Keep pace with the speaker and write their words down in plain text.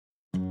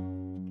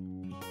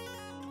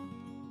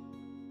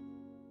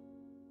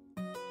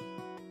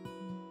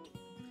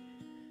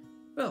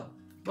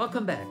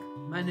Welcome back.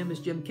 My name is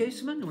Jim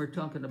Kaseman, and we're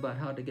talking about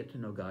how to get to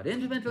know God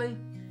intimately.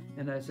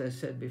 And as I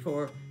said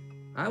before,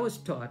 I was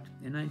taught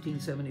in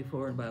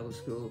 1974 in Bible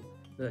school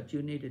that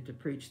you needed to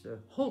preach the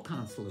whole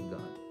counsel of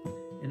God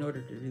in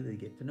order to really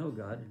get to know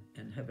God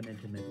and have an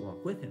intimate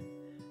walk with Him.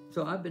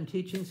 So I've been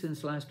teaching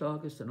since last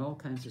August on all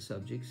kinds of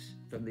subjects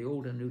from the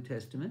Old and New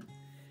Testament.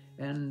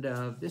 And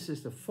this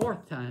is the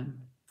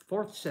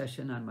fourth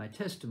session on my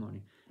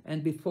testimony.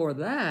 And before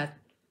that,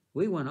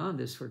 we went on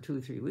this for 2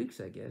 or 3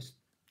 weeks, I guess,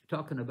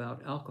 talking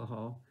about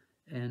alcohol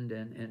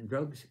and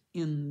drugs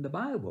in the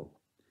Bible.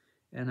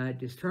 And I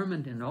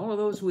determined in all of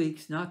those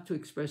weeks not to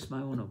express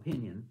my own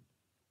opinion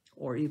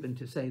or even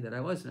to say that I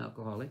was an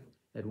alcoholic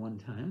at one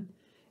time.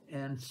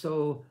 And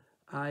so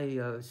I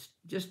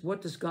just,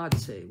 what does God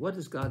say? What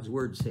does God's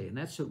word say? And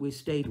that's what we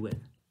stayed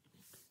with.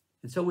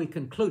 And so we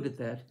concluded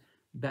that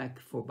back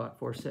for about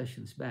 4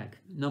 sessions back.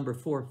 Number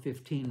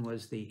 415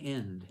 was the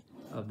end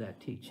of that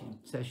teaching,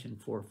 session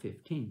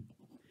 415.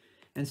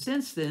 And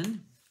since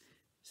then,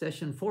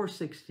 session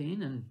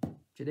 416, and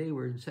today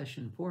we're in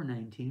session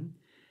 419,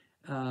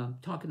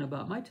 talking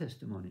about my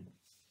testimony.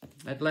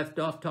 I'd left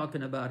off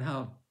talking about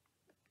how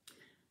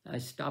I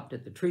stopped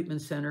at the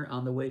treatment center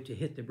on the way to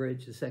hit the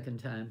bridge the second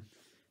time,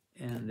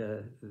 and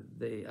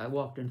I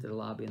walked into the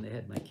lobby and they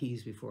had my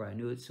keys before I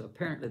knew it, so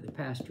apparently the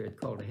pastor had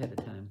called ahead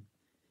of time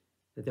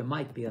that there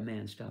might be a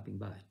man stopping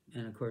by,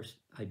 and of course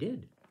I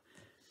did.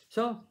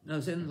 So I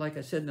was in, like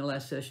I said in the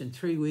last session,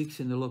 3 weeks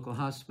in the local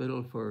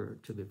hospital for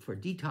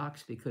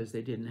detox because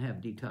they didn't have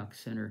detox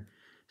center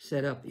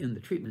set up in the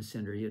treatment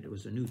center yet. It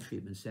was a new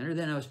treatment center.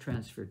 Then I was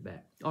transferred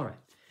back. All right.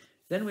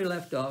 Then we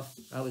left off.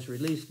 I was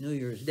released New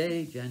Year's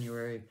Day,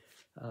 January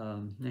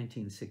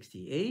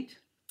 1968.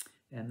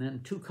 And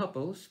then 2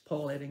 couples,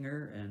 Paul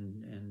Ettinger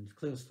and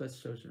Cleo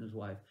Splitztozer and his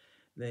wife,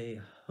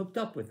 they hooked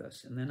up with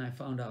us. And then I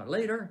found out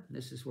later,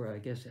 this is where I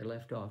guess I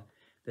left off,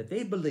 that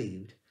they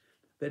believed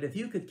that if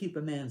you could keep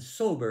a man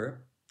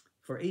sober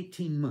for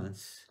 18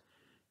 months,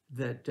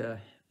 that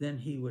then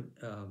he would,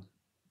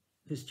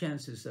 his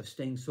chances of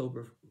staying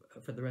sober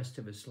for the rest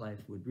of his life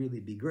would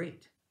really be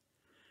great.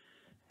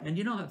 And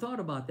you know, I've thought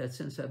about that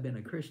since I've been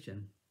a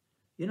Christian.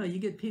 You know, you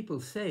get people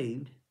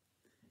saved,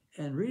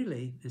 and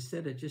really,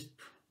 instead of just,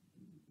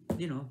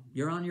 you know,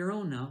 you're on your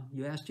own now,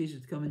 you ask Jesus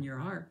to come in your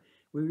heart,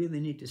 we really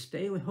need to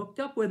stay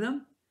hooked up with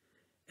him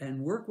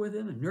and work with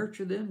them and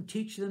nurture them,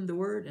 teach them the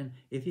word. And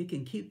if you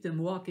can keep them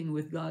walking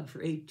with God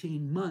for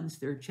 18 months,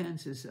 their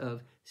chances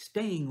of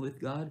staying with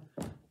God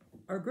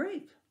are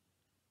great.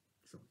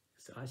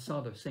 So I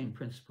saw the same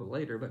principle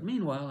later. But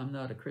meanwhile, I'm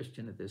not a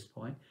Christian at this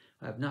point.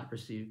 I have not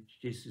received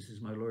Jesus as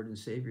my Lord and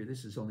Savior.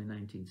 This is only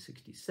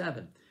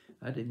 1967.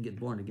 I didn't get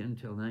born again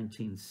until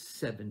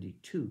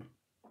 1972.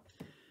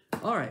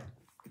 All right.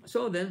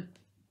 So then,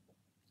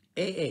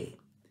 AA.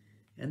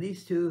 And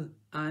these two,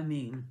 I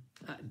mean,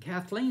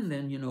 Kathleen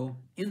then, you know,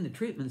 in the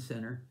treatment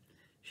center,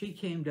 she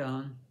came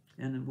down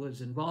and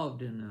was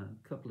involved in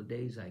a couple of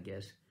days, I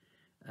guess.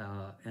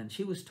 And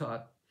she was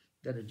taught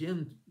that if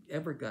Jim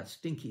ever got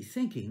stinky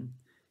thinking,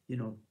 you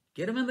know,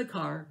 get him in the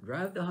car,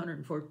 drive the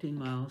 114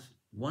 miles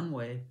one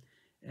way,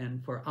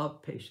 and for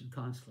outpatient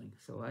counseling.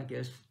 So I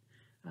guess,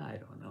 I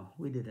don't know,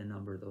 we did a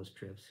number of those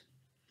trips.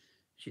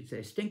 She'd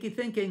say, stinky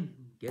thinking,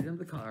 get in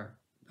the car,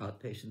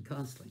 outpatient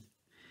counseling.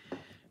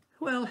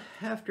 Well,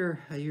 after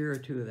a year or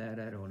two of that,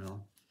 I don't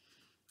know.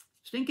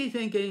 Stinky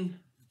thinking,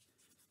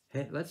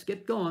 hey, let's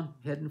get going,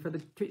 heading for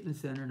the treatment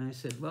center. And I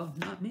said, well,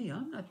 not me,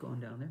 I'm not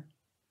going down there.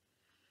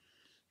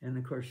 And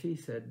of course she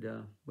said,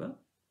 well,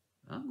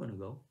 I'm going to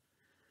go.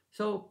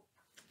 So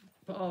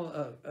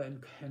Paul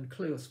and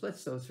Cleo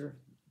Splitztozer,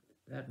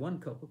 that one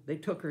couple, they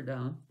took her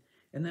down.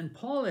 And then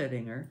Paul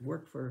Ettinger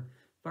worked for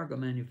Fargo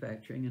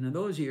Manufacturing. And in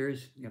those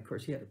years, of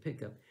course, he had a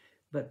pickup,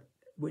 but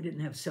we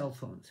didn't have cell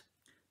phones.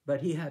 But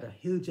he had a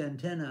huge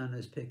antenna on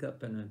his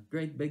pickup and a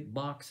great big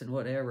box and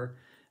whatever.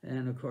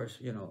 And of course,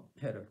 you know,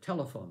 had a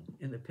telephone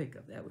in the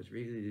pickup. That was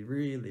really,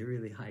 really,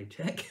 really high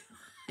tech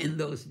in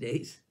those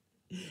days.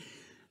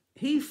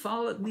 He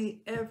followed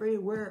me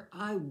everywhere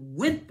I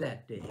went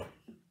that day.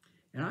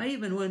 And I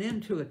even went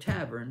into a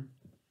tavern,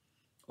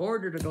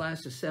 ordered a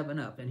glass of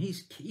 7-Up, and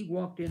he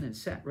walked in and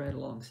sat right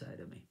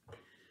alongside of me.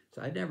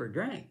 So I never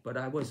drank, but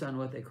I was on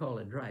what they call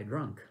a dry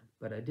drunk.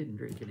 But I didn't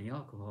drink any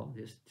alcohol,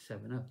 just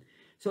 7-Up.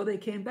 So they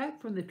came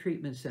back from the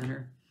treatment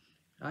center,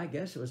 I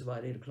guess it was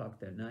about 8 o'clock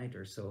that night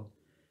or so,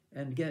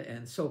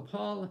 and so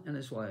Paul and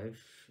his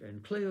wife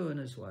and Cleo and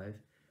his wife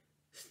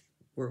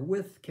were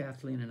with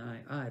Kathleen and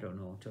I don't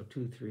know, until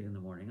 2, 3 in the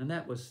morning, and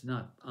that was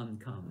not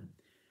uncommon.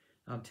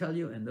 I'll tell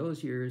you, in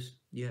those years,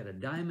 you had a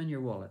dime in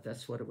your wallet.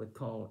 That's what it would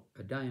call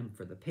a dime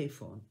for the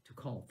payphone, to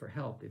call for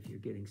help if you're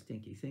getting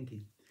stinky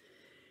thinking.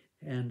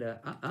 And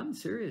I'm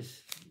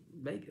serious.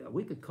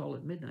 We could call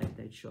it midnight.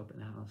 They'd show up in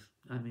the house.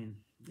 I mean,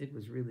 it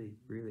was really,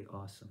 really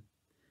awesome.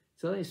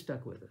 So they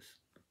stuck with us.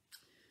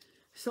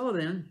 So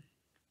then,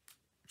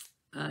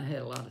 I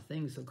had a lot of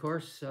things, of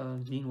course.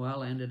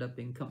 Meanwhile, I ended up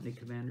being company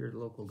commander of the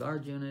local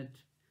guard unit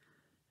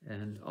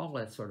and all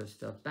that sort of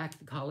stuff. Back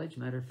to college,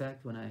 matter of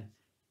fact, when I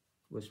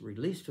was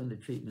released from the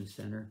treatment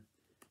center,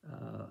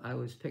 I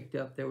was picked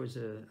up. There was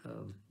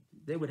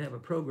they would have a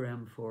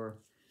program for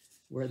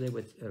where they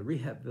would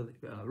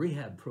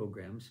rehab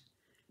programs,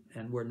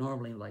 and where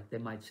normally like they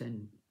might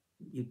send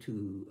you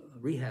to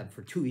rehab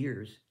for 2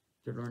 years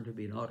to learn to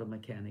be an auto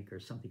mechanic or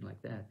something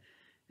like that.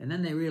 And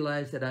then they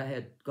realized that I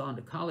had gone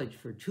to college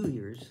for 2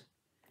 years,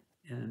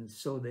 and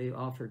so they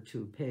offered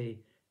to pay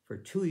for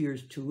 2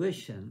 years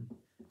tuition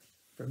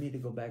for me to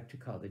go back to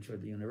college or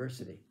the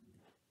university.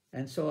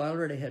 And so I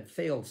already had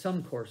failed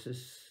some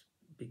courses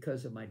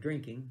because of my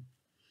drinking.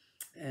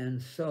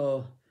 And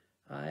so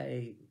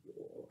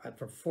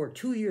for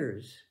 2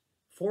 years,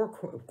 4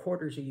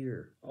 quarters a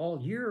year, all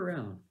year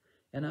round,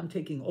 and I'm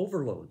taking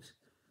overloads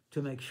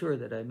to make sure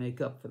that I make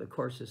up for the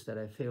courses that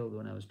I failed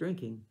when I was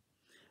drinking.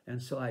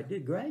 And so I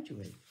did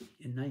graduate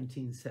in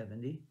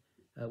 1970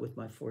 with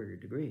my 4-year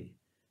degree.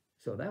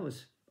 So that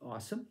was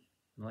awesome.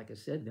 And like I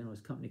said, then I was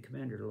company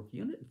commander of the local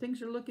unit, and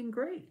things are looking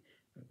great.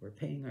 We're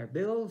paying our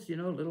bills, you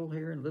know, little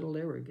here and little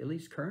there. We're at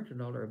least current in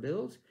all our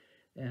bills.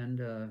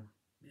 And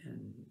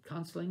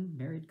counseling,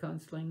 married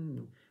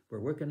counseling. We're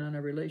working on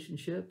a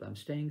relationship. I'm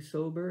staying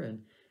sober,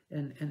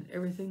 and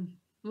everything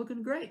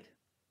looking great.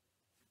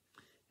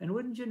 And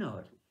wouldn't you know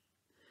it,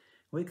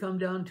 we come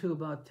down to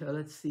about,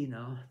 let's see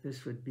now,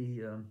 this would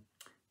be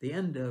the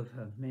end of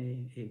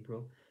May,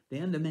 April, the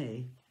end of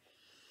May.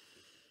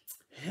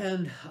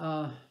 And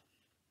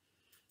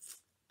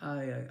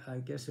I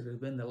guess it would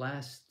have been the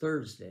last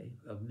Thursday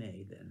of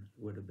May then,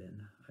 would have been,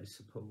 I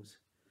suppose.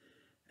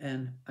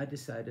 And I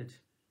decided,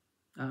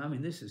 I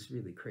mean, this is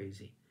really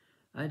crazy.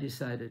 I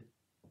decided,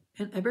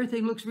 and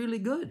everything looks really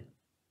good.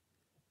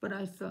 But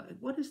I thought,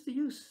 what is the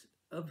use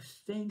of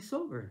staying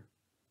sober?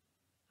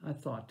 I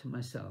thought to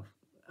myself,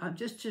 I'm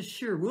just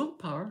sheer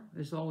willpower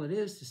is all it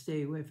is to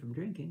stay away from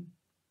drinking.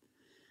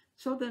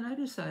 So then I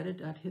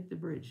decided I'd hit the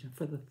bridge.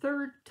 For the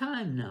 3rd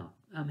time now,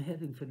 I'm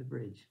heading for the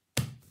bridge.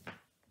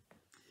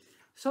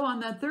 So on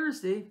that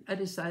Thursday, I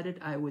decided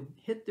I would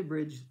hit the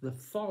bridge the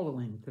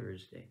following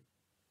Thursday.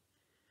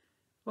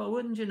 Well,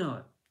 wouldn't you know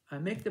it? I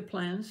make the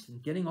plans,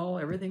 getting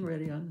everything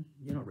ready on,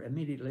 you know,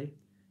 immediately.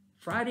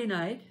 Friday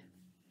night,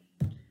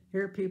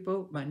 here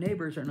people, my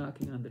neighbors are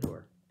knocking on the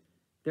door.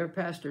 Their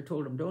pastor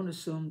told them, don't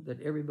assume that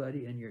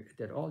everybody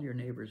that all your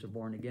neighbors are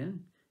born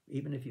again,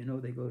 even if you know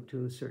they go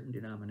to a certain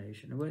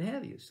denomination or what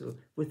have you. So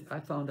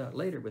I found out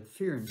later, with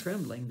fear and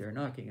trembling, they're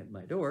knocking at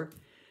my door.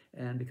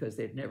 And because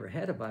they'd never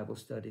had a Bible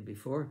study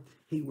before,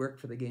 he worked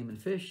for the Game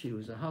and Fish, she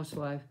was a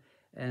housewife,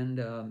 and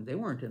they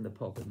weren't in the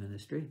pulpit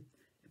ministry.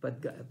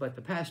 But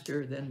the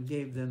pastor then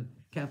gave them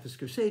Campus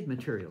Crusade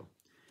material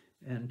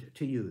and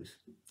to use.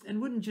 And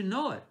wouldn't you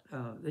know it,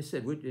 they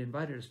said, they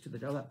invited us to the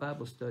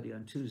Bible study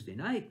on Tuesday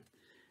night,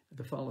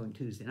 the following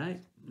Tuesday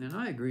night, and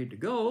I agreed to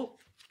go.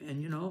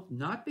 And, you know,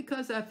 not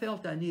because I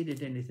felt I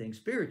needed anything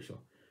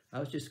spiritual. I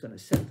was just going to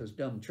set those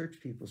dumb church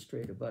people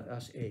straight about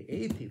us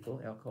AA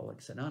people,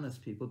 Alcoholics Anonymous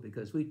people,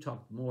 because we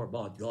talked more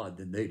about God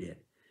than they did.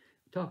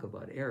 Talk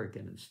about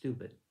arrogant and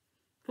stupid.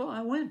 So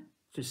I went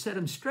to set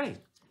them straight.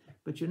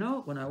 But, you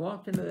know, when I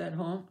walked into that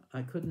home,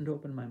 I couldn't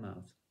open my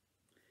mouth.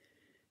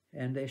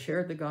 And they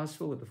shared the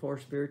gospel with the 4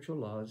 spiritual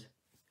laws.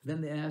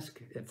 Then they asked,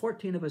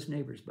 14 of us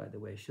neighbors, by the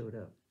way, showed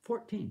up.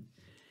 14.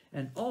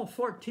 And all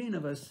 14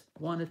 of us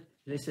wanted,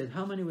 they said,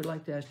 how many would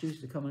like to ask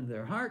Jesus to come into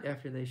their heart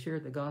after they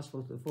shared the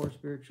gospel with the 4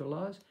 spiritual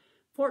laws?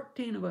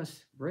 14 of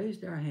us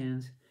raised our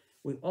hands.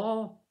 We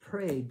all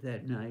prayed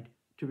that night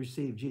to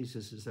receive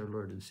Jesus as our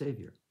Lord and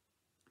Savior.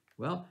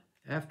 Well,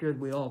 after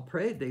we all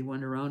prayed, they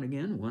went around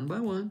again, one by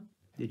one.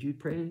 Did you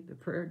pray the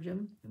prayer,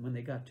 Jim? And when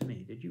they got to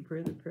me, did you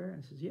pray the prayer?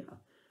 I says, yeah.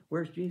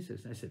 Where's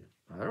Jesus? And I said,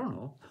 I don't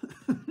know.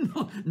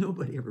 No,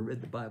 nobody ever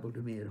read the Bible to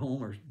me at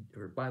home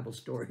or Bible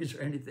stories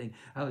or anything.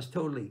 I was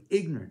totally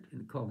ignorant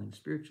in calling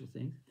spiritual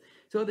things.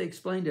 So they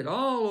explained it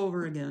all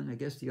over again. I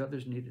guess the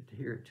others needed to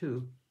hear it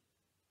too.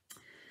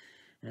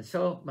 And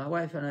so my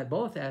wife and I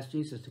both asked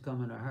Jesus to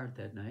come in our heart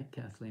that night,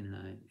 Kathleen and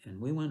I,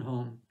 and we went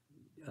home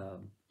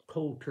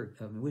cold turkey.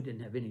 I mean, we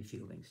didn't have any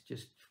feelings,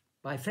 just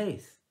by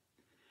faith.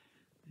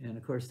 And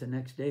of course, the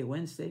next day,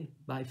 Wednesday,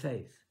 by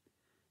faith.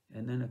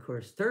 And then, of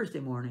course,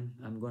 Thursday morning,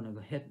 I'm going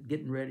to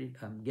getting ready.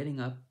 I'm getting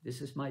up. This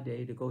is my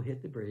day to go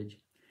hit the bridge.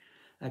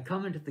 I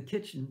come into the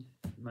kitchen.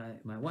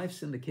 My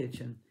wife's in the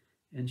kitchen,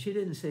 and she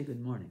didn't say good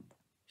morning.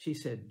 She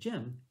said,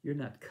 Jim, you're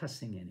not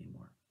cussing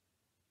anymore.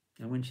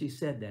 And when she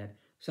said that,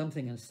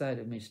 something inside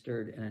of me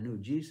stirred, and I knew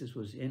Jesus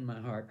was in my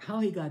heart.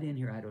 How he got in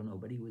here, I don't know,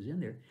 but he was in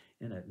there,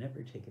 and I'd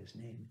never take his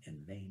name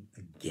in vain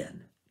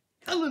again.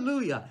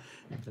 Hallelujah!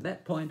 And from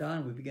that point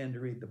on, we began to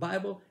read the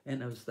Bible,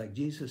 and it was like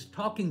Jesus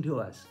talking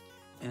to us.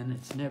 And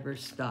it's never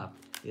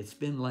stopped. It's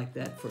been like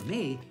that for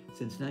me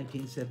since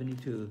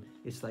 1972.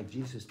 It's like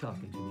Jesus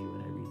talking to me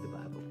when I read the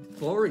Bible.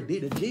 Glory be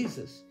to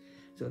Jesus.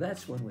 So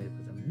that's when it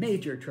was a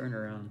major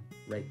turnaround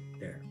right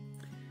there.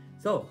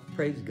 So,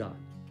 praise God.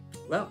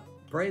 Well,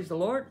 praise the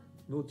Lord.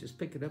 We'll just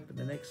pick it up in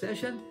the next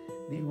session.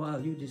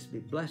 Meanwhile, you just be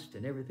blessed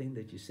in everything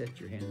that you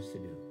set your hands to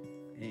do.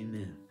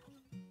 Amen.